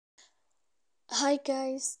Hi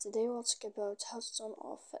guys, today we'll talk about how to turn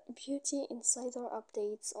off beauty insider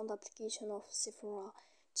updates on the application of Sephora.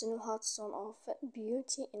 To know how to turn off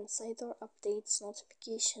beauty insider updates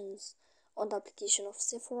notifications on the application of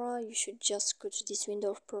Sephora, you should just go to this window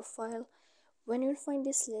of profile. When you'll find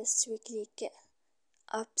this list, we click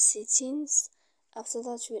app settings. After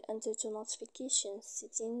that, we'll enter to notifications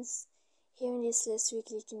settings. Here in this list, we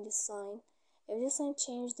click in the sign. If this sign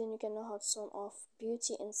changed, then you can know how to turn off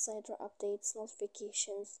beauty insider updates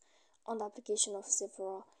notifications on the application of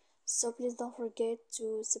Sephora. So please don't forget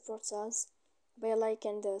to support us by a like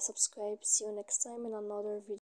and subscribe. See you next time in another video.